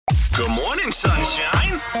Good morning,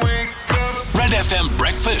 sunshine. Red FM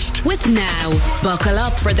Breakfast. With Now. Buckle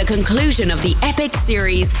up for the conclusion of the epic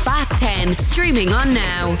series Fast 10, streaming on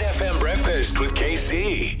Now. Red FM Breakfast with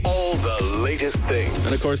KC. All the latest things.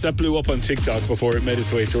 And of course, that blew up on TikTok before it made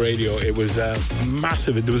its way to radio. It was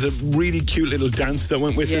massive. There was a really cute little dance that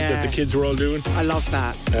went with it that the kids were all doing. I love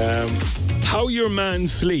that. How your man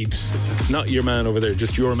sleeps, not your man over there,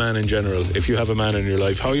 just your man in general. If you have a man in your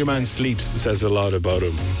life, how your man sleeps says a lot about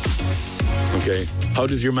him. Okay. How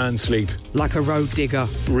does your man sleep? Like a road digger.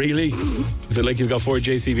 Really? Is it like you've got 4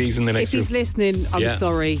 JCBs in the next If he's room? listening, I'm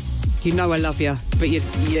sorry. You know I love you. But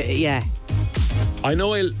yeah. I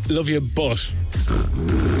know I love you, but...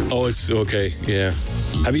 Oh, it's okay, yeah.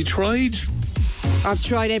 Have you tried? I've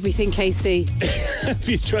tried everything, Casey. Have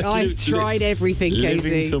you tried? I've tried everything, Casey.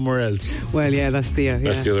 Living somewhere else. Well, yeah, that's the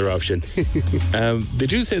other option. They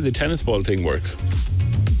do say the tennis ball thing works.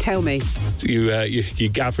 Tell me. So you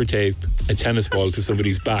gaffer tape a tennis ball to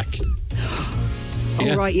somebody's back.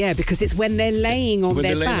 Oh, right, yeah, because it's when they're laying on their back.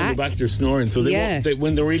 When they're laying on their back, they're snoring. So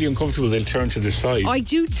when they're really uncomfortable, they'll turn to their side. I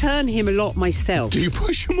do turn him a lot myself. Do you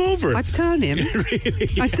push him over? I turn him. Really?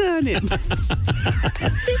 I turn him.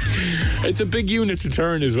 It's a big unit to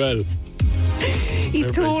turn as well. He's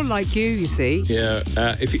tall like you see. Yeah.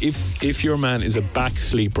 If your man is a back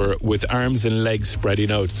sleeper with arms and legs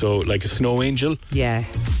spreading out, so like a snow angel. Yeah.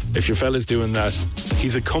 If your fella's doing that,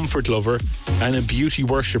 he's a comfort lover and a beauty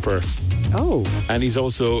worshipper. Oh. And he's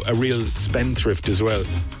also a real spendthrift as well.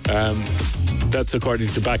 That's according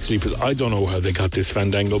to back sleepers. I don't know how they got this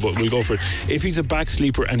fandango, but we'll go for it. If he's a back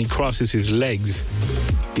sleeper and he crosses his legs,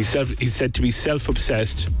 he's said to be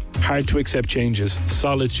self-obsessed, hard to accept changes,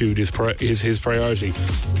 solitude is his priority.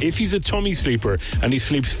 If he's a tummy sleeper and he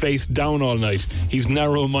sleeps face down all night, he's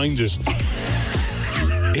narrow-minded.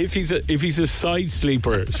 If he's a side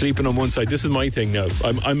sleeper, sleeping on one side, this is my thing now.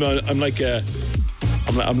 I'm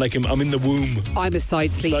like I'm in the womb. I'm a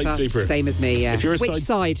side sleeper. Side sleeper. Same as me, yeah. If you're Which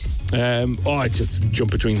side? I just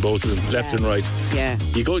jump between both of them, left and right. Yeah.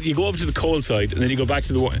 You go over to the cold side and then you go back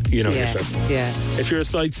to the yourself. Yeah. If you're a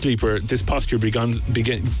side sleeper, this posture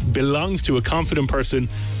belongs to a confident person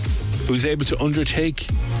who's able to undertake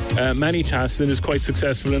many tasks and is quite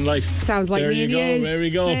successful in life. Sounds like there me and you. There we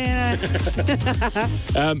go. Yeah.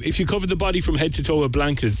 If you cover the body from head to toe with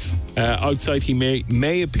blankets, outside he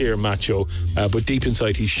may appear macho, but deep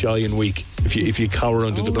inside he's shy and weak. If you cower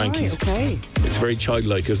under the blankets, right, okay. It's very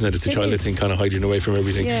childlike, isn't it? It's a childlike thing, kind of hiding away from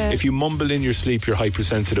everything. Yeah. If you mumble in your sleep, you're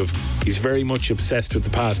hypersensitive. He's very much obsessed with the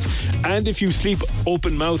past. And if you sleep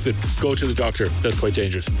open-mouthed, go to the doctor. That's quite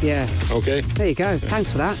dangerous. Yeah. Okay. There you go.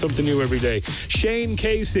 Thanks for that. Something new every day. Shane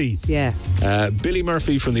Casey. Yeah. Billy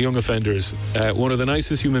Murphy from the Young Offenders. One of the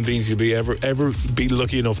nicest human beings you'll be ever be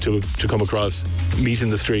lucky enough to come across, meet in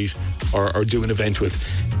the street, or do an event with.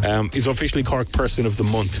 He's officially Cork Person of the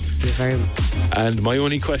Month. And my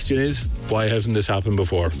only question is, why hasn't this happened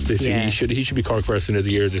before? He should be Cork Person of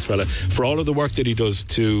the Year, this fella, for all of the work that he does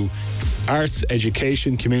to arts,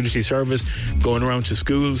 education, community service, going around to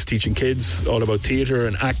schools, teaching kids all about theatre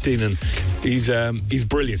and acting, and he's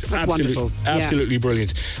brilliant. That's wonderful. Absolutely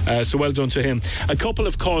brilliant. So well done to him. A couple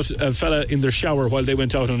have caught a fella in their shower while they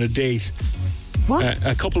went out on a date. What?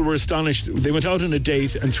 A couple were astonished. They went out on a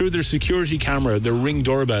date, and through their security camera, their Ring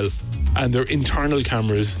doorbell and their internal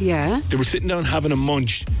cameras, they were sitting down having a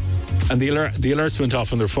munch, and the alerts went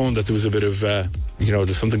off on their phone that there was a bit of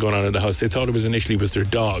there's something going on in the house. They thought it was initially their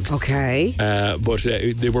dog. Okay. But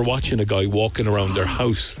they were watching a guy walking around their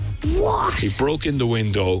house. What? He broke in the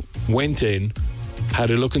window, went in,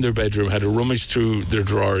 had a look in their bedroom, had a rummage through their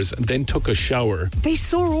drawers, and then took a shower. They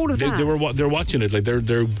saw all of that. They're watching it, like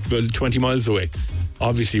they're 20 miles away.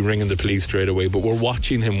 Obviously ringing the police straight away, but we're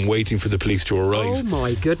watching him waiting for the police to arrive. Oh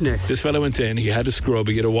my goodness. This fella went in, he had a scrub,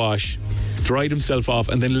 he had a wash, dried himself off,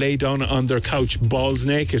 and then lay down on their couch balls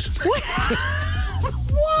naked. What?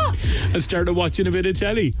 And started watching a bit of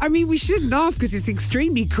telly. I mean, we shouldn't have, because it's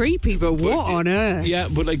extremely creepy, but what on earth? Yeah,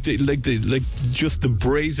 but just the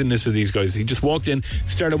brazenness of these guys. He just walked in,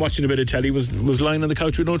 started watching a bit of telly, was lying on the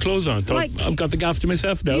couch with no clothes on. Thought, I've got the gaff to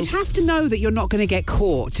myself now. You'd have to know that you're not going to get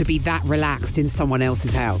caught to be that relaxed in someone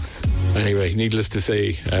else's house. Anyway, needless to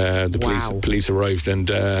say, the police arrived, and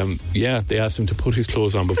they asked him to put his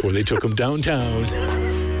clothes on before they took him downtown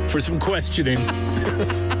for some questioning.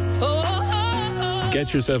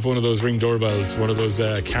 Get yourself one of those Ring doorbells, one of those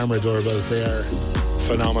camera doorbells. They are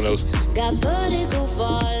phenomenal.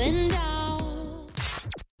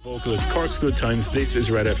 Vocalist, Cork's Good Times. This is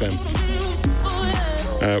Red FM.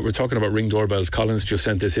 We're talking about ring doorbells. Collins just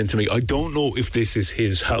sent this in to me. I don't know if this is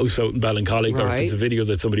his house out in Ballincollig or if it's a video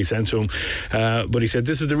that somebody sent to him. But he said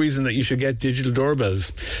this is the reason that you should get digital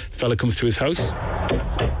doorbells. Fella comes to his house,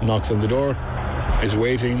 knocks on the door, is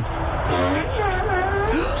waiting.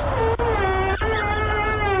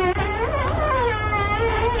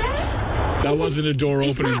 That wasn't a door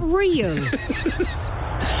opening. Is that real?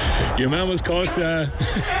 Your man was caught.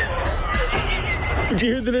 Did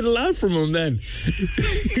you hear the little laugh from him then?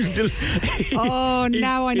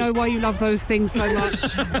 Now I know why you love those things so much.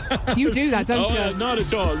 You do that, don't you? Not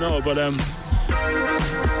at all, no. But I'm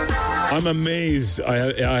amazed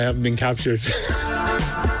I haven't been captured.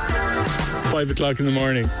 5 o'clock in the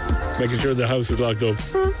morning, making sure the house is locked up.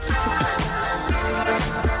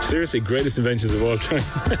 Seriously, greatest inventions of all time.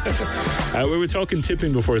 We were talking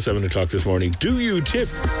tipping before 7 o'clock this morning. Do you tip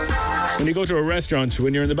when you go to a restaurant,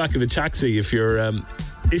 when you're in the back of a taxi? If you're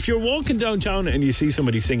walking downtown and you see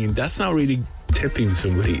somebody singing, that's not really tipping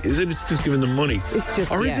somebody, is it? It's just giving them money. It's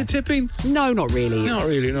just, or is it tipping? No, not really. Not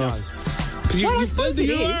really, no. I suppose it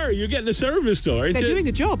is. You're getting a service, though, aren't They're you? doing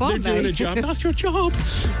a job, aren't They're doing a job. That's your job.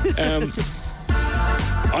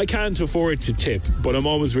 I can't afford to tip, but I'm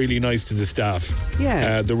always really nice to the staff.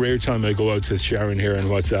 Yeah. The rare time I go out, says Sharon here on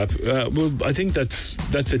WhatsApp. Well, I think that's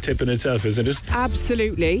a tip in itself, isn't it?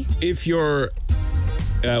 Absolutely. If you're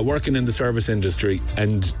working in the service industry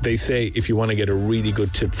and they say if you want to get a really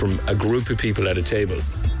good tip from a group of people at a table,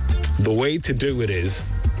 the way to do it is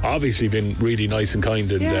obviously being really nice and kind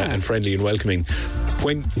and friendly and welcoming.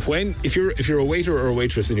 If you're a waiter or a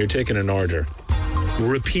waitress and you're taking an order,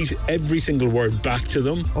 repeat every single word back to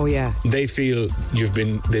them. Oh yeah. They feel they've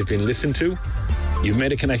been listened to. You've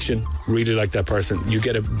made a connection, really like that person.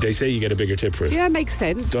 They say you get a bigger tip for it. Yeah, makes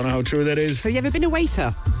sense. Don't know how true that is. Have you ever been a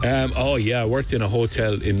waiter? Oh yeah, I worked in a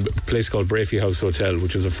hotel in a place called Brafey House Hotel,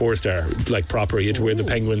 which was a 4-star, like proper. You had to wear the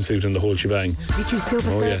penguin suit and the whole shebang. Did you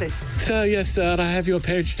silver service? So yes, sir, I have your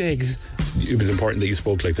poached eggs. It was important that you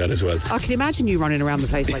spoke like that as well. I can imagine you running around the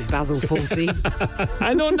place like Basil Fawlty.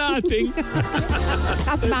 I know nothing.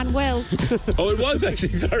 That's Manuel. Oh, it was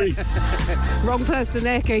actually, sorry. Wrong person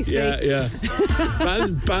there, Casey. Yeah.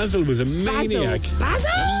 Basil was a maniac. Basil?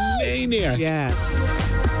 Maniac. Yeah.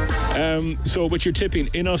 So what you're tipping,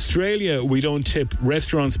 in Australia we don't tip.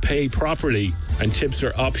 Restaurants pay properly and tips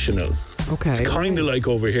are optional. Okay. It's kind of like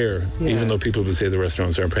over here, even though people will say the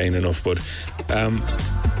restaurants aren't paying enough, but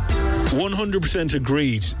 100%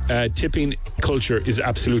 agreed. Tipping culture is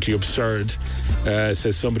absolutely absurd,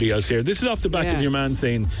 says somebody else here. This is off the back of your man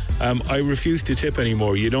saying, I refuse to tip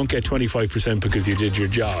anymore. You don't get 25% because you did your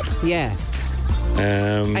job. Yeah.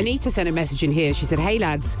 Anita sent a message in here. She said, hey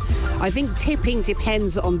lads, I think tipping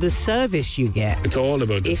depends on the service you get. It's all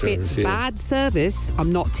about the service. If it's bad service,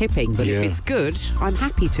 I'm not tipping, but if it's good, I'm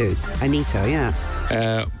happy to.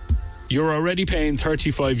 Anita, you're already paying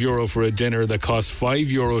 €35 for a dinner that costs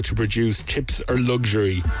 €5 to produce. Tips are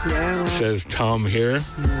luxury, says Tom here.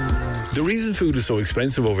 The reason food is so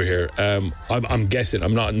expensive over here, I'm guessing,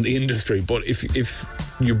 I'm not in the industry, but if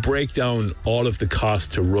you break down all of the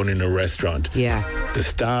costs to run in a restaurant, the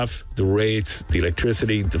staff, the rates, the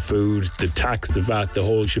electricity, the food, the tax, the VAT, the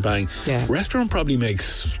whole shebang, restaurant probably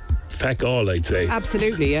makes feck all, I'd say.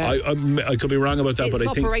 Absolutely, yeah. I could be wrong about that, but I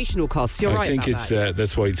think it's operational costs. You're right. I think it's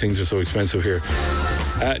that's why things are so expensive here.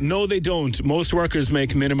 No, they don't. Most workers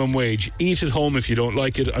make minimum wage. Eat at home if you don't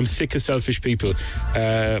like it. I'm sick of selfish people.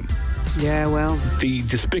 The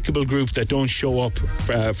despicable group that don't show up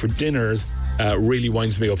for dinners really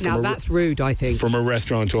winds me up. Now that's rude, I think. From a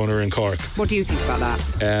restaurant owner in Cork. What do you think about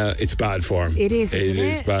that? It's bad form. It is, isn't it? It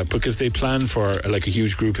is bad because they plan for like a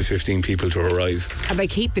huge group of 15 people to arrive. And they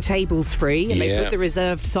keep the tables free and they put the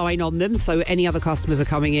reserved sign on them so any other customers are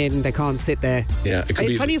coming in, they can't sit there. Yeah,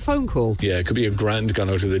 it's only a phone call. Yeah, it could be a grand gone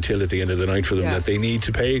out of the till at the end of the night for them that they need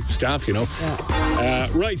to pay staff, you know.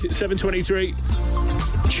 Right, 7:23.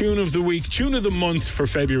 Tune of the week, tune of the month for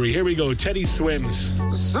February. Here we go, Teddy Swims.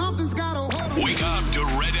 Something's got a hold. Wake up to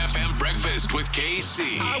Red FM Breakfast with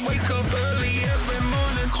KC. I wake up early every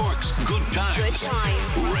morning. Cork's Good Times. Good Times.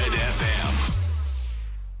 Red FM.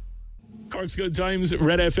 Cork's Good Times,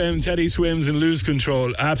 Red FM, Teddy Swims and Lose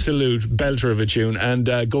Control. Absolute belter of a tune. And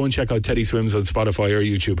go and check out Teddy Swims on Spotify or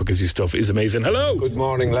YouTube because his stuff is amazing. Hello. Good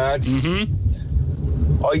morning, lads.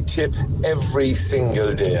 I tip every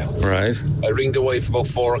single day. Right. I ring the wife about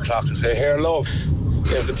 4 o'clock and say, here, love,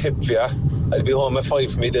 here's a tip for you. I'll be home at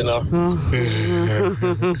 5 for me dinner.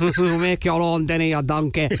 Make your own dinner, you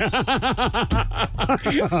donkey.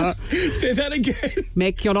 Say that again.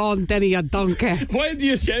 Make your own dinner, you donkey. Why do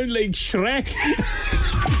you sound like Shrek?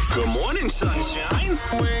 Good morning, sunshine.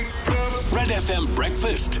 Wake up. Red FM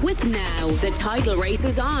Breakfast. With Now, the title race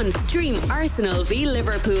is on. Stream Arsenal v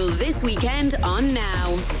Liverpool this weekend on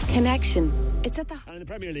Now. Connection. It's at the... And in the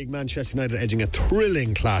Premier League, Manchester United edging a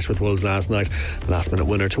thrilling clash with Wolves last night. Last minute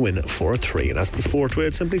winner to win 4-3. And that's the sport way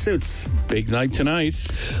it simply suits. Big night tonight.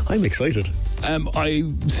 I'm excited. I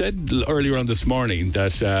said earlier on this morning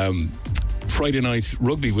that Friday night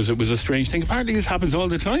rugby was a strange thing. Apparently this happens all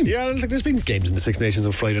the time. Yeah, like there's been games in the Six Nations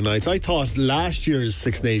on Friday nights. I thought last year's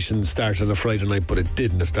Six Nations started on a Friday night, but it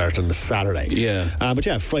didn't. It started on the Saturday. Yeah. But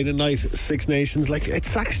yeah, Friday night, Six Nations, like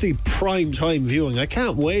it's actually prime time viewing. I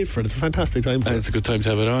can't wait for it. It's a fantastic time for it. It's a good time to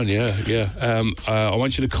have it on, yeah. I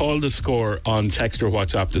want you to call the score on text or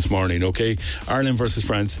WhatsApp this morning, okay? Ireland versus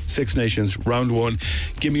France, Six Nations, round 1.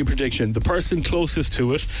 Give me a prediction. The person closest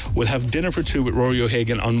to it will have dinner for 2 with Rory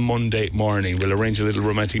O'Hagan on Monday morning. We'll arrange a little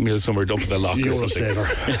romantic meal somewhere up at the lock. Eurosaver.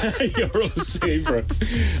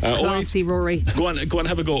 Classy, Rory. Go on,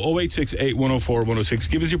 have a go. 0868 104 106.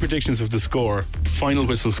 Give us your predictions of the score, final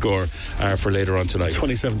whistle score for later on tonight.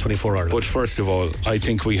 27-24 Ireland. But first of all, I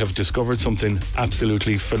think we have discovered something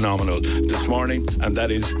absolutely phenomenal this morning, and that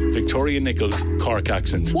is Victoria Nichols' Cork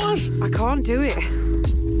accent. What? I can't do it.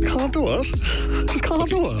 Can't do it. Just can't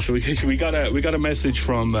do it. So we got a message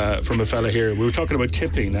from a fella here. We were talking about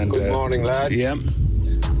tipping and good morning, lads. Yeah.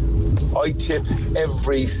 I tip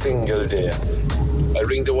every single day. I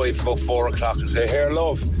ring the wife about 4 o'clock and say, "Here,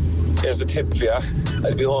 love, here's the tip for you.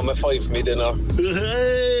 I'll be home at 5 for me dinner."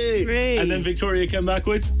 Hey. And then Victoria came back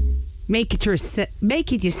with, Make it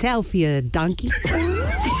yourself, you donkey.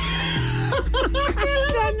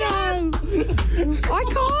 I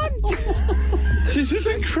can't. this is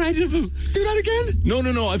incredible. Do that again. No.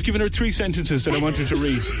 I've given her 3 sentences that I want her to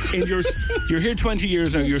read. You're here 20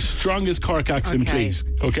 years now. Your strongest Cork accent, Okay. please.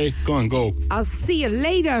 Okay, go on, go. I'll see you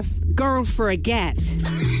later, girl, for a get.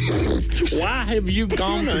 Why have you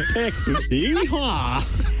gone to Texas? Yeehaw.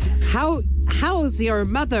 How's your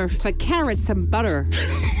mother for carrots and butter?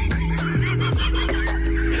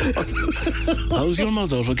 How's your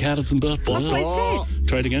mother for carrots and butter? That's what I said.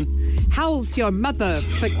 Try it again. How's your mother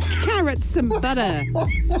for carrots and butter?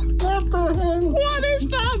 What is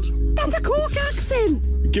that? That's a Cork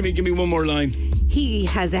accent. Give me one more line. He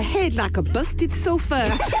has a head like a busted sofa.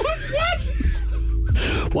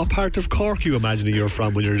 What part of Cork you imagining you're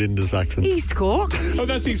from when you're in this accent? East Cork. Oh,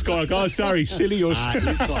 that's East Cork. Oh, sorry, silly us.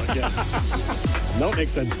 East Cork, yeah. No, it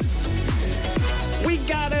makes sense. We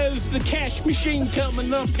got us the cash machine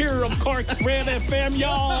coming up here on Cork's Red FM.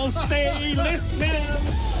 Y'all stay listening.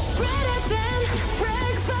 Red FM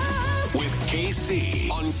Breakfast With KC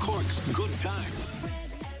on Cork's Good Times.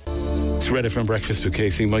 It's Red FM Breakfast with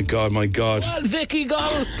Casey. My God. Well, Vicky,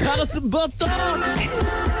 go carrots and butter.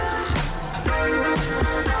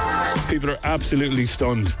 People are absolutely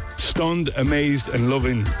stunned, amazed, and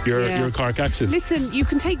loving your Cork accent. Listen, you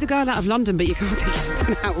can take the girl out of London, but you can't take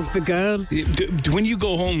it out of the girl. When you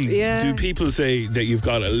go home, do people say that you've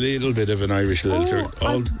got a little bit of an Irish lilt?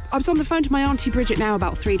 I was on the phone to my auntie Bridget now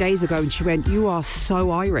about 3 days ago, and she went, "You are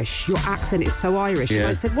so Irish. Your accent is so Irish." Yeah. And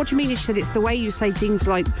I said, "What do you mean?" She said, "It's the way you say things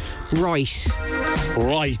like right."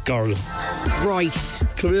 Right, girl. Right.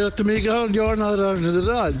 Come here to me, girl. You're not Ireland at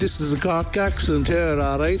all. This is a Cork accent here,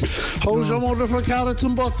 all right? How's your mother for carrots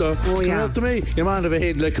and butter? Come here to me. You might have a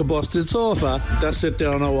head like a busted sofa. That's it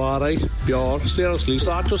there now, all right? You're seriously,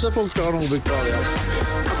 sort yourself out there now, Victoria.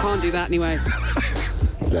 I can't do that anyway.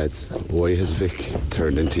 Lads, why has Vic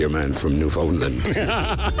turned into your man from Newfoundland?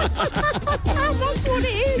 That's what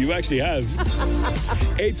it is. You actually have.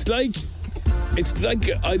 It's like,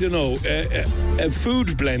 I don't know, a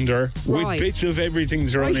food blender with bits of everything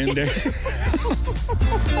thrown in there.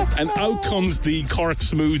 And out comes the Cork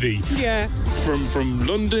smoothie. Yeah. From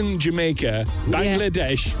London, Jamaica,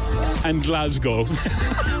 Bangladesh, and Glasgow,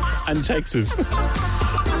 and Texas.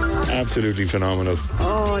 Absolutely phenomenal.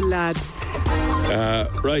 Oh, lads.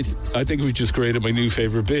 Right, I think we've just created my new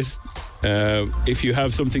favourite bit. If you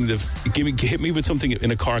have something that hit me with something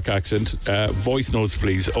in a Cork accent, voice notes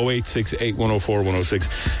please, 0868 104 106.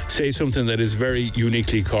 Say something that is very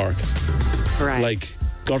uniquely Cork. Right. Like,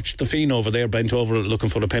 Gorch the Fiend over there bent over looking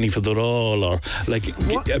for a penny for the roll, or like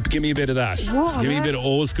give me a bit of that. What? Give me a bit of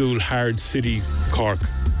old school hard city Cork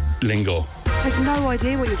lingo. I have no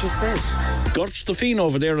idea what you just said. Gorch the Fiend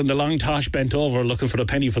over there in the long tosh bent over looking for a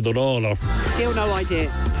penny for the roll, or Still no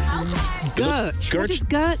idea. Gurch. What does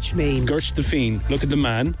Gurch mean? Gorch the Fiend, look at the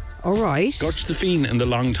man. All right. Gorch the Fiend in the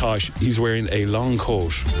long tosh, he's wearing a long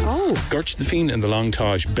coat. Oh. Gorch the Fiend in the long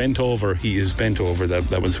tosh, bent over, he is bent over,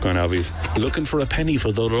 that was kind of obvious. Looking for a penny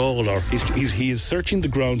for the roller. He is searching the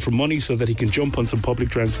ground for money so that he can jump on some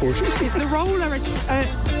public transport. Is the roller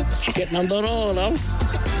Getting on the roller.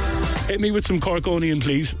 Hit me with some Corkonian,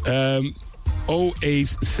 please.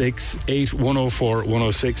 086 8104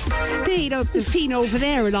 106. Stayed up the fiend over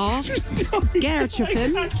there and all. Gertrude.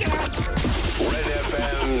 Red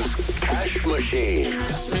FM's Cash Machine.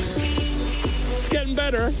 It's getting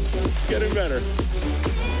better. Getting better.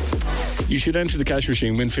 You should enter the cash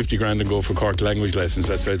machine, win 50 grand and go for Cork language lessons.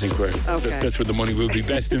 That's where I think that's where the money will be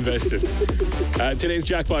best invested. Today's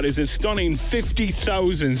jackpot is a stunning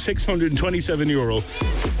 €50,627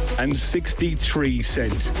 and 63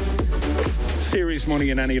 cents. Serious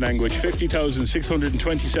money in any language.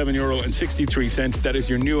 €50,627 and 63 cents. That is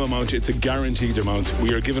your new amount. It's a guaranteed amount.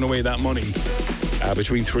 We are giving away that money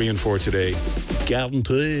between 3 and 4 today.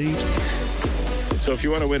 Guaranteed. So if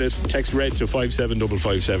you want to win it, text RED to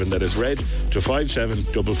 57557. That is RED to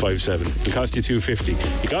 57557. It'll cost you $2.50.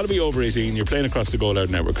 You got to be over 18. You're playing across the Go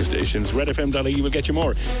Loud network of stations. RedFM.ie will get you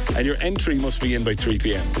more. And your entry must be in by 3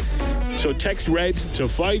 p.m. So text RED to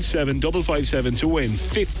 57557 to win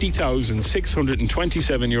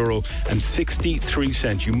 €50,627 and 63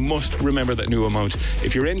 cents. You must remember that new amount.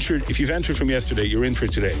 If you've entered from yesterday, you're in for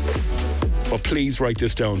today. But please write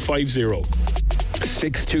this down.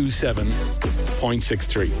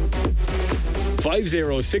 50627.63.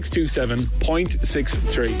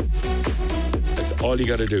 50627.63. That's all you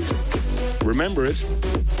got to do. Remember it,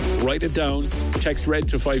 write it down, text RED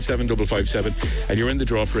to 57557, and you're in the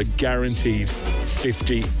draw for a guaranteed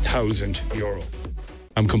 €50,000.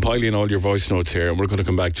 I'm compiling all your voice notes here, and we're going to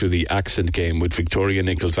come back to the accent game with Victoria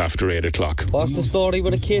Nichols after 8 o'clock. What's the story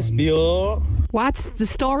with a kiss, Bjorn? What's the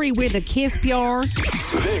story with a kiss, Bjorn?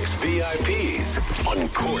 Vic's VIPs on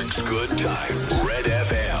Cork's Good Time. Red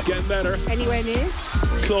FM. It's getting better. Anywhere near?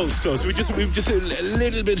 Close. We've just a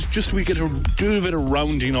little bit, we could do a bit of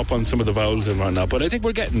rounding up on some of the vowels and whatnot, but I think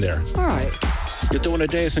we're getting there. All right. You're doing a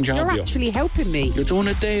decent job, You're actually helping me. You're doing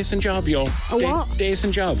a decent job, yo. What?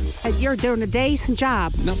 Decent job. You're doing a decent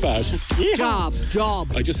job. Not bad. Yeah.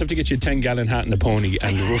 Job. I just have to get you a 10-gallon hat and a pony,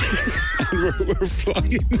 and we're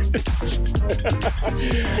flying.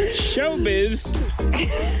 Showbiz.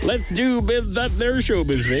 Let's do that there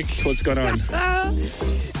showbiz, Vic. What's going on?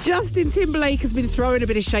 Justin Timberlake has been throwing a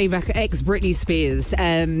bit of shade back at ex-Britney Spears.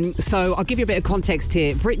 So I'll give you a bit of context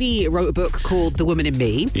here. Britney wrote a book called The Woman in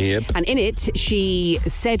Me. Yep. And in it, she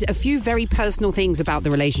said a few very personal things about the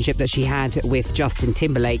relationship that she had with Justin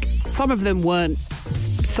Timberlake. Some of them weren't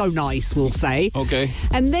so nice, we'll say. Okay.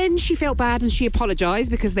 And then she felt bad and she apologised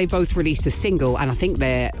because they both released a single, and I think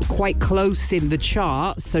they're quite close in the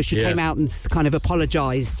charts. So she came out and kind of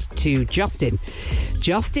apologised to Justin.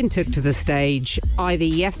 Justin took to the stage either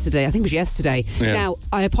yesterday. Yeah. Now,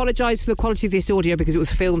 I apologise for the quality of this audio because it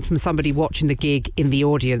was filmed from somebody watching the gig in the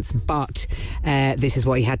audience, but this is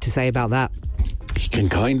what he had to say about that. You can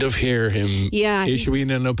kind of hear him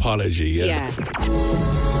issuing an apology. Yeah.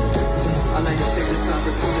 I'd like to take this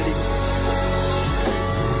opportunity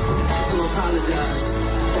to apologize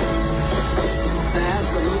to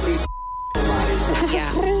absolutely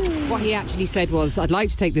yeah. What he actually said was, I'd like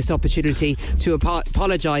to take this opportunity to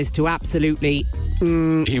apologise to absolutely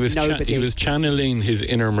he was nobody. He was channeling his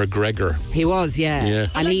inner McGregor. He was, yeah.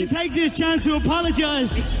 I'd like to take this chance to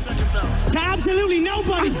apologise to absolutely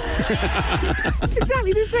nobody. It's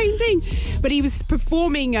exactly the same thing. But he was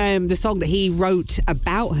performing the song that he wrote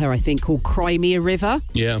about her, I think, called Cry Me a River.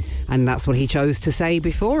 Yeah. And that's what he chose to say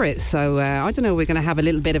before it. So I don't know, we're going to have a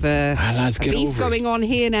little bit of a beef going on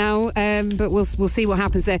here now, but we'll see what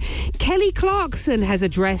happens there. Kelly Clarkson has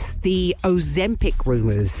addressed the Ozempic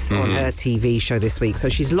rumours on her TV show this week. So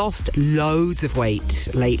she's lost loads of weight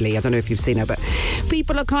lately. I don't know if you've seen her, but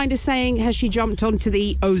people are kind of saying, has she jumped onto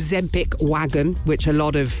the Ozempic wagon, which a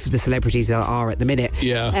lot of the celebrities are at the minute.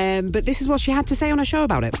 Yeah. But this is what she had to say on her show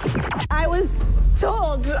about it. I was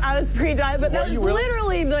told I was pre-diabetic, but that was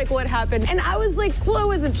literally like what happened. And I was like, well, I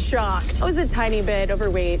wasn't shocked. I was a tiny bit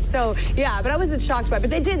overweight. So yeah, but I wasn't shocked by it. But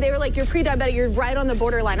they were like, you're pre-diabetic, you're right on the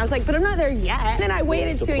borderline. I was like, but I'm not there yet. Then I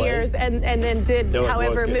waited 2 years and then did,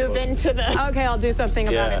 however, move into the, okay, I'll do something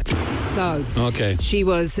about it. So she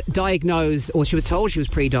was diagnosed, or she was told she was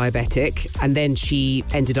pre-diabetic, and then she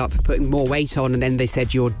ended up putting more weight on, and then they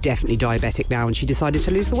said, you're definitely diabetic now, and she decided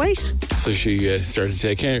to lose the weight. So she started to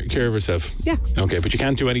take care of herself. Yeah. Okay, but you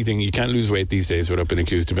can't do anything, you can't lose weight these days without being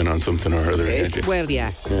accused of being on something or other, can't you? Well, yeah.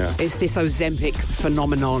 It's this Ozempic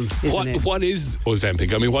phenomenon, isn't it? What is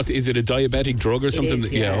Ozempic? I mean, is it a diabetic drug or something?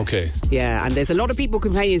 Okay. Yeah, and there's a lot of people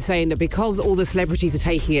complaining, saying that because all the celebrities are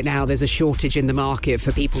taking it now, there's a shortage in the market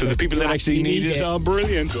for people. So the people that actually need it are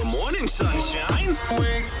brilliant. Good morning, sunshine.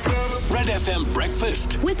 Red FM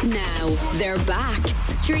breakfast. With Now, they're back.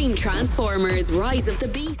 Stream Transformers: Rise of the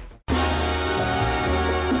Beast.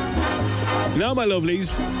 Now, my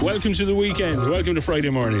lovelies, welcome to the weekend. Welcome to Friday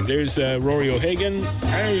mornings. There's Rory O'Hagan.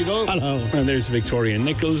 There you go. Hello. And there's Victoria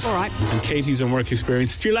Nichols. All right. And Katie's on work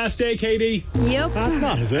experience. It's your last day, Katie. Yep. That's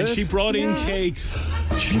not, is it? And she brought in cakes.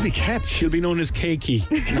 She'll be kept. She'll be known as Cakey.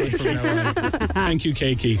 Thank you,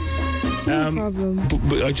 Cakey. No problem.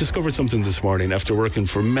 But I discovered something this morning after working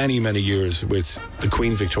for many, many years with the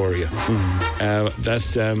Queen Victoria.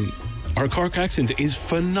 That our Cork accent is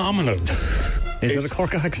phenomenal. Is it a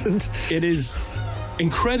Cork accent? It is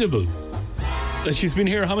incredible. That she's been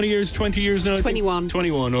here how many years? 20 years now? 21.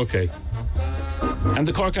 21, okay. And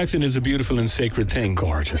the Cork accent is a beautiful and sacred thing. It's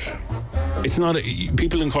gorgeous. It's not...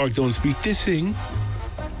 people in Cork don't speak this thing.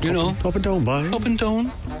 You know? Up and down, bye. Up and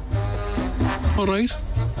down. All right.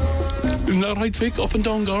 Isn't that right, Vic? Up and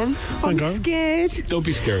down, girl? I'm scared. Don't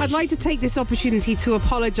be scared. I'd like to take this opportunity to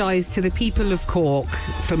apologise to the people of Cork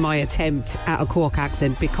for my attempt at a Cork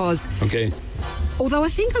accent because... Okay. Although I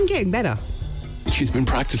think I'm getting better. She's been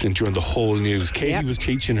practicing during the whole news. Katie was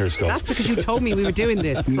teaching her stuff. That's because you told me we were doing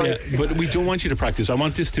this. So. Yeah, but we don't want you to practice. I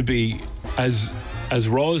want this to be as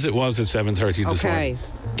raw as it was at 7:30 this morning.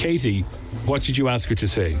 Katie, what did you ask her to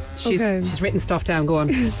say? She's written stuff down. Go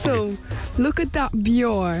on. So, look at that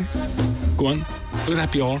Bjor. Go on. Look at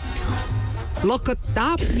that Bjor. Look at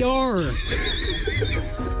that Bjor.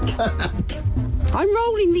 I'm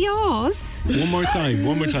rolling the R's. One more time.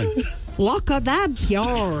 Look at that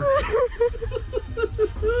Bjor.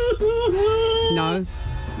 No.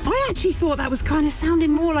 I actually thought that was kind of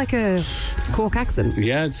sounding more like a Cork accent.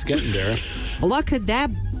 Yeah, it's getting there. Look at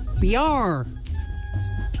that Bjor.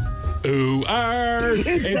 Ooh,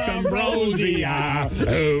 it's Ambrosia.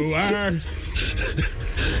 Ooh,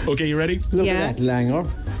 Okay, you ready? Look at that Langer.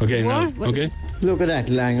 Okay, now. Okay. Look at that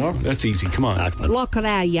Langer. That's easy. Come on. Look at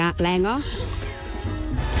that Langer.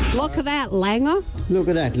 Look at that Langer. Look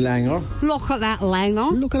at that Langer. Look at that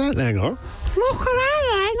Langer. Look at that Langer. Look at that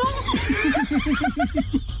Langer.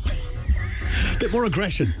 Bit more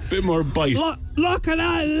aggression. Bit more bite. Look at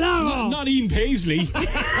that Langer. Not Ian Paisley.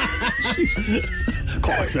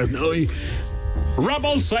 Cork says no.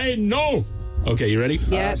 Rebels say no. Okay, you ready?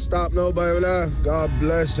 Yeah. Stop no Biola. God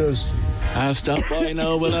bless us. Stop by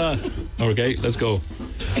no Okay, let's go.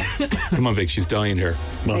 Come on, Vic, she's dying here.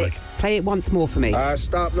 Play it once more for me.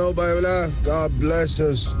 Stop no Biola. God bless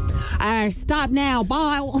us. Stop now,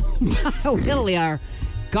 Bill. Hillier.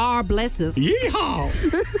 God bless us. Yeehaw!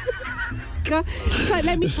 So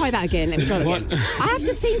let me try that again. I have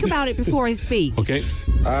to think about it before I speak. Okay.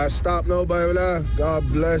 Stop no Biola. God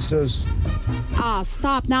bless us.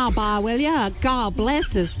 Stop now, will ya? God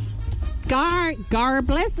bless us. God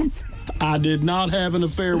bless us. I did not have an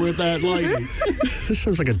affair with that lady. This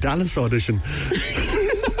sounds like a Dallas audition.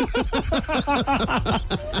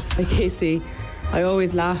 Hi, Casey. I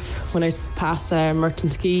always laugh when I pass Merton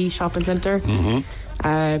Ski Shopping Centre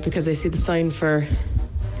because I see the sign for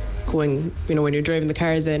going, when you're driving the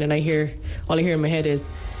cars in, and all I hear in my head is,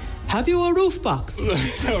 have you a roof box?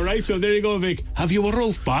 All right, so there you go, Vic. Have you a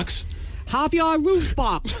roof box? Have you a roof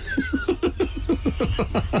box?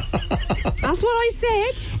 That's what I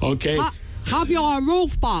said. Okay. Have you a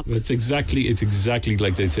roof box? It's exactly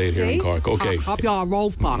like they'd say it here in Cork. Okay. Have you a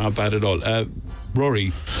roof box? Not bad at all.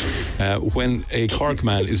 Rory, when a Cork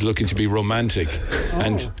man is looking to be romantic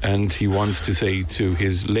and he wants to say to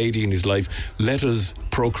his lady in his life, let us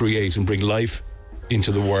procreate and bring life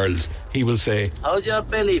into the world, he will say, how's your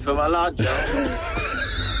belly from a lodger?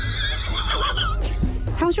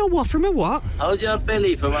 How's your what from a what? How's your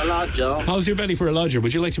belly from a lodger? How's your belly for a lodger?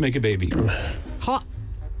 Would you like to make a baby?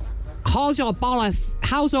 How's your belly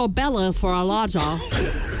for a lodger?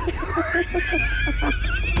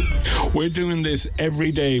 We're doing this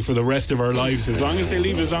every day for the rest of our lives. As long as they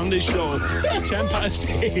leave us on this show,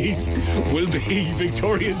 8:10 will be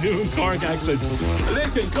Victoria doing Cork accent.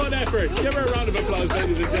 Listen, good effort. Give her a round of applause,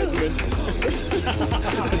 ladies and gentlemen.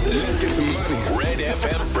 Let's get some money. Red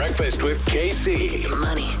FM Breakfast with KC.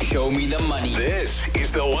 Money. Show me the money. This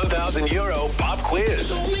is the €1,000 pop quiz.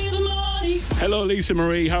 Show me the money. Hello, Lisa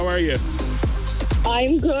Marie. How are you?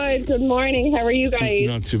 I'm good. Good morning. How are you guys?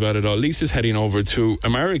 Not too bad at all. Lisa's heading over to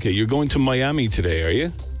America. You're going to Miami today, are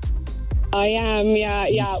you? I am,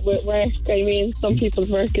 yeah, with work. I mean, some people's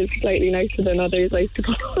work is slightly nicer than others, I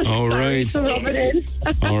suppose. All right. To rub it in.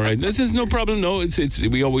 All right. This is no problem. No, it's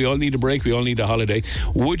we all need a break. We all need a holiday.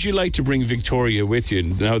 Would you like to bring Victoria with you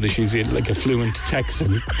now that she's in like a fluent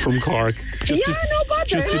Texan from Cork? Just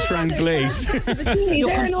to translate.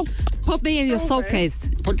 Put me in your suitcase.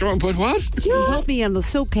 Put what? Put me in the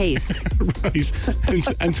suitcase. Right.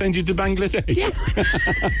 And send you to Bangladesh. Yeah.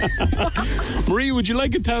 Maria, would you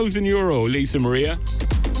like €1,000? Lisa Maria?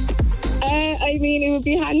 I mean, it would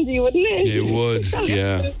be handy, wouldn't it? It would,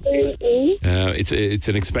 yeah. It's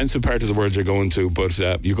an expensive part of the world you're going to, but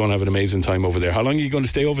you're going to have an amazing time over there. How long are you going to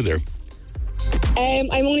stay over there?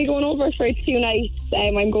 I'm only going over for 2 nights.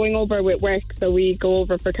 I'm going over with work, so we go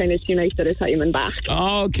over for kind of 2 nights at a time and back.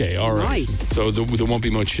 Okay, all right. Nice. So there won't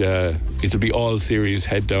be much. It'll be all serious,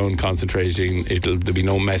 head down, concentrating. There'll be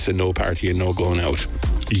no messing, no partying, no going out.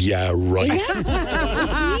 Yeah, right. Never.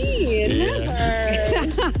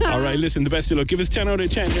 All right, listen, the best of luck. Give us 10 out of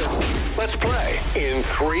 10 here. Let's play in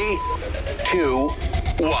 3, 2,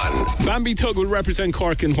 1. Bambi Tug will represent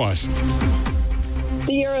Cork in what?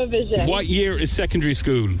 The Eurovision. What year is secondary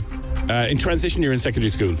school? In transition year in secondary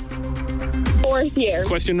school? 4th year.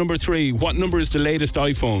 Question number 3. What number is the latest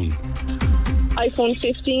iPhone? iPhone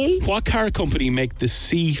 15. What car company make the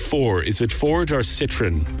C4? Is it Ford or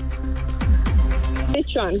Citroen?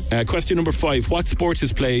 Citroen. Question number 5. What sport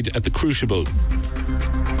is played at the Crucible?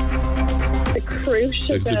 The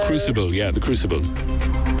Crucible. The Crucible, yeah, the Crucible.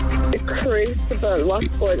 The Crucible. What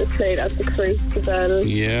sport is played at the Crucible?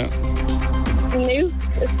 Yeah. Oh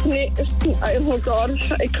God,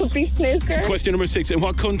 it could be snooker. Question number 6. In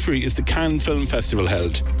what country is the Cannes Film Festival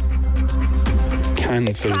held?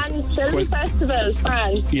 Cannes Film Festival,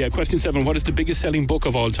 France. Yeah, question 7. What is the biggest selling book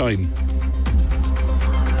of all time?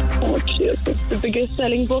 Oh Jesus, the biggest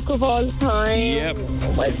selling book of all time. Yep.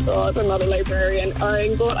 Oh my God, I'm not a librarian.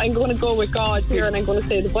 I'm going to go with God here, and I'm going to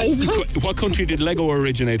say the Bible. What country did Lego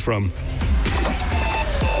originate from?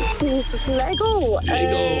 Lego.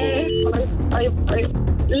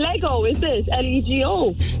 Lego, is this?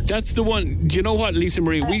 Lego. That's the one. Do you know what, Lisa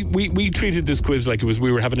Marie? We treated this quiz like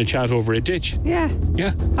we were having a chat over a ditch. Yeah.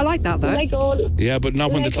 Yeah. I like that, though. Lego. Yeah, but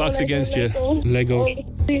not when the clock's against you. Lego.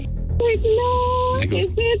 No, is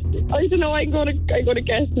it? I don't know. I'm going to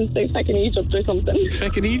guess and say fucking Egypt or something.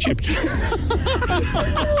 Fucking Egypt. Am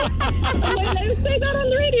I allowed to say that on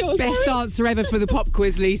the radio? Best answer ever for the pop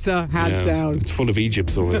quiz, Lisa. Hands down. It's full of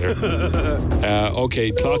Egypts over there.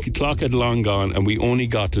 Okay, clock had long gone, and we only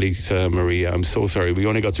got, Lisa Maria, I'm so sorry, we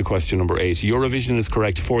only got to question number 8. Eurovision is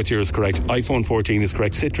correct, 4th year is correct, iPhone 14 is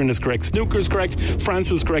correct, Citroen is correct, snooker is correct, France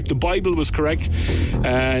was correct, the Bible was correct,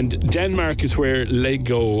 and Denmark is where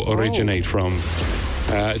Lego originate from.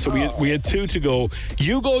 So we had 2 to go.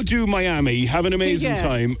 You go do Miami, have an amazing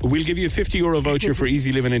time. We'll give you a €50 voucher for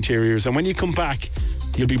Easy Living Interiors, and when you come back,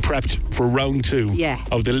 you'll be prepped for round 2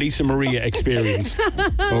 of the Lisa Maria experience.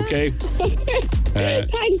 Okay?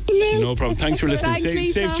 Thanks, Lou. No problem. Thanks for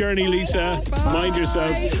listening. Safe journey, Lisa. Bye. Mind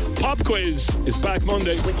yourself. Pop quiz is back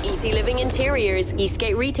Monday. With Easy Living Interiors,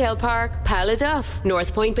 Eastgate Retail Park, Paladuff,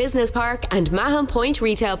 North Point Business Park, and Mahon Point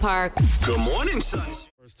Retail Park. Good morning, son.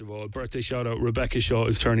 First of all, birthday shout out. Rebecca Shaw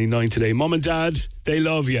is turning 9 today. Mum and Dad, they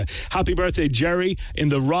love you. Happy birthday, Jerry, in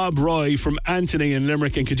the Rob Roy from Anthony in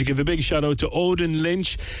Limerick. And could you give a big shout out to Odin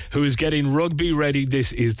Lynch, who is getting rugby ready.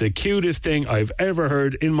 This is the cutest thing I've ever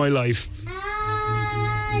heard in my life.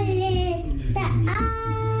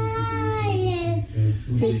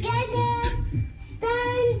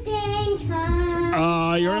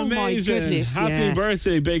 Oh, you're amazing. My goodness, Happy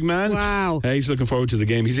birthday, big man. Wow. He's looking forward to the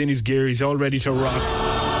game. He's in his gear. He's all ready to rock.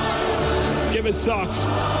 Give it socks.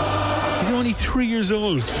 He's only 3 years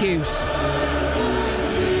old. Cute.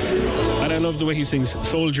 And I love the way he sings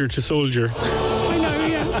Soldier to Soldier. I know,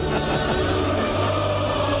 yeah.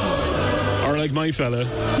 Or like my fella.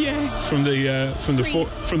 Yeah. From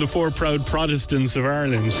the four proud Protestants of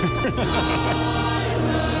Ireland.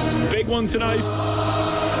 Big one tonight.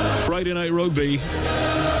 Friday night rugby,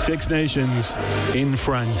 6 Nations in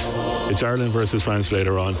France. It's Ireland versus France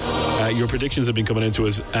later on. Your predictions have been coming into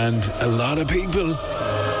us, and a lot of people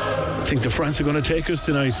think the France are going to take us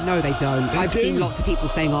tonight. No, they don't. I've seen lots of people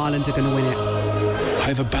saying Ireland are going to win it. I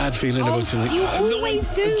have a bad feeling about tonight. You always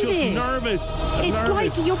do this. I'm just nervous. It's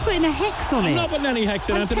like you're putting a hex on it. I'm not putting any hex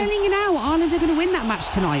in, Anthony. I'm telling you now, Ireland are going to win that match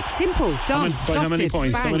tonight. Simple. Done. By how many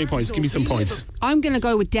points? How many points? Give me some points. I'm going to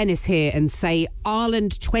go with Dennis here and say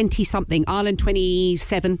Ireland 20-something. Ireland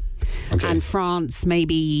 27. Okay. And France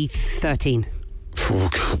maybe 13. Oh,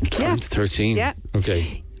 God, 13? Yeah.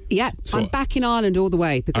 Okay. Yeah, so I'm backing Ireland all the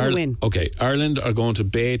way. They're going to win. Okay, Ireland are going to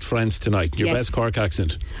bait France tonight. Your best Cork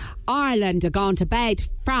accent. Ireland are going to bait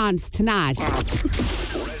France tonight.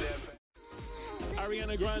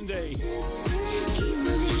 Ariana Grande.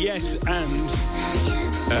 Yes, and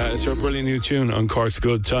it's her brilliant new tune on Cork's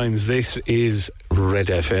Good Times. This is Red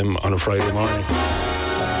FM on a Friday morning.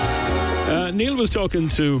 Neil was talking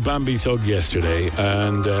to Bambi Tug yesterday,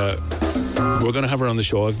 and We're going to have her on the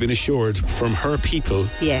show. I've been assured from her people.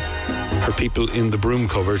 Yes. Her people in the broom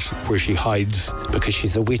cupboard where she hides because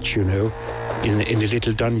she's a witch, you know, in a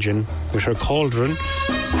little dungeon with her cauldron.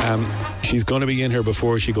 She's going to be in here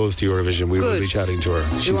before she goes to Eurovision. We will be chatting to her.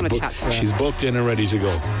 We want to chat to her. She's booked in and ready to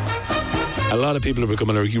go. A lot of people are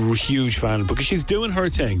becoming a huge fan because she's doing her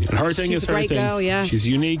thing, and her thing is her thing. She's a great girl, yeah. She's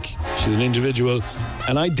unique. She's an individual.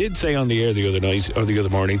 And I did say on the air the other night or the other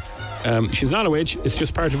morning, she's not a witch. It's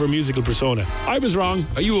just part of her musical persona. I was wrong.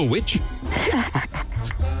 Are you a witch?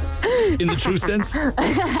 In the true sense?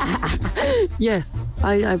 Yes,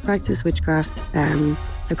 I practice witchcraft.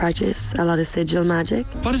 I practice a lot of sigil magic.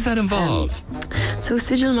 What does that involve? So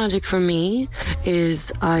sigil magic for me is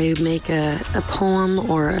I make a poem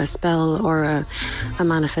or a spell or a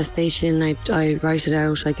manifestation. I write it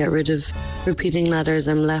out. I get rid of repeating letters.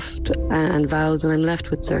 I'm left and vowels, and I'm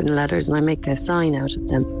left with certain letters, and I make a sign out of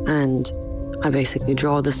them. And I basically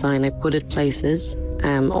draw the sign. I put it places.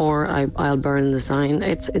 Or I'll burn the sign.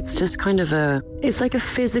 It's just kind of it's like a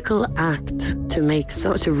physical act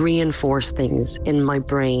to reinforce things in my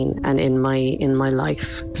brain and in my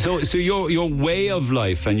life. So your way of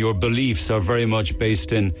life and your beliefs are very much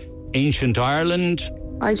based in ancient Ireland.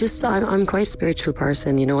 I'm quite a spiritual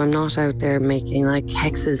person, you know. I'm not out there making like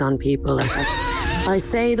hexes on people. Like I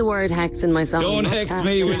say the word hex in my song. Don't hex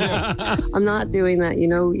me with I'm not doing that, you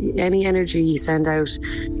know. Any energy you send out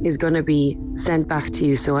is going to be sent back to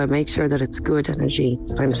you, so I make sure that it's good energy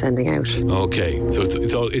that I'm sending out. Okay,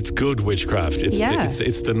 so it's good witchcraft.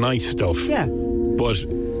 It's the nice stuff. Yeah. But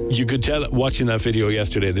you could tell watching that video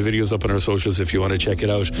yesterday. The video's up on our socials if you want to check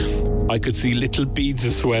it out. I could see little beads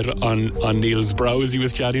of sweat on Neil's brow as he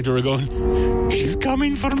was chatting to her, going, "She's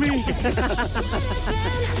coming for me."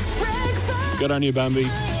 Good on you, Bambi.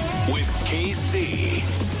 With KC.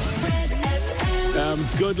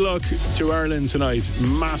 Good luck to Ireland tonight.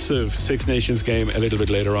 Massive Six Nations game a little bit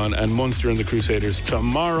later on, and Munster and the Crusaders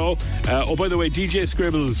tomorrow. By the way, DJ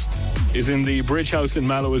Scribbles is in the Bridge House in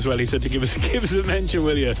Mallow as well. He said to give us a mention,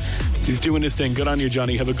 will you? He's doing his thing. Good on you,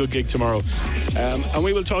 Johnny. Have a good gig tomorrow. And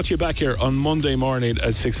we will talk to you back here on Monday morning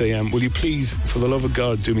at 6 a.m. Will you please, for the love of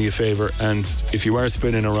God, do me a favour? And if you are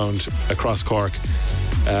spinning around across Cork,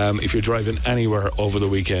 if you're driving anywhere over the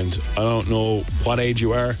weekend, I don't know what age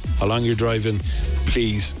you are, how long you're driving,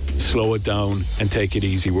 please slow it down and take it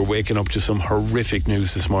easy. We're waking up to some horrific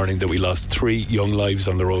news this morning that we lost 3 young lives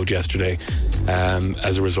on the road yesterday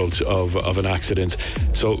as a result of an accident.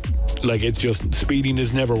 So, it's just, speeding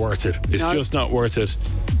is never worth it. It's just not worth it.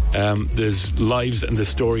 There's lives and there's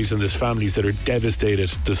stories and there's families that are devastated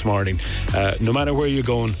this morning. No matter where you're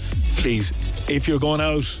going, please, if you're going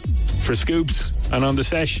out for scoops and on the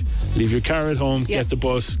sesh, leave your car at home, get the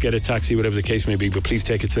bus, get a taxi, whatever the case may be, but please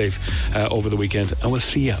take it safe over the weekend, and we'll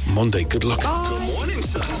see you Monday. Good luck. Good morning,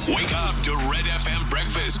 son. Wake up to Red FM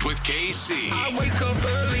Breakfast with KC. I wake up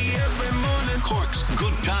early every morning. Cork's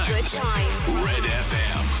Good Times. Red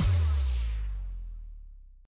FM.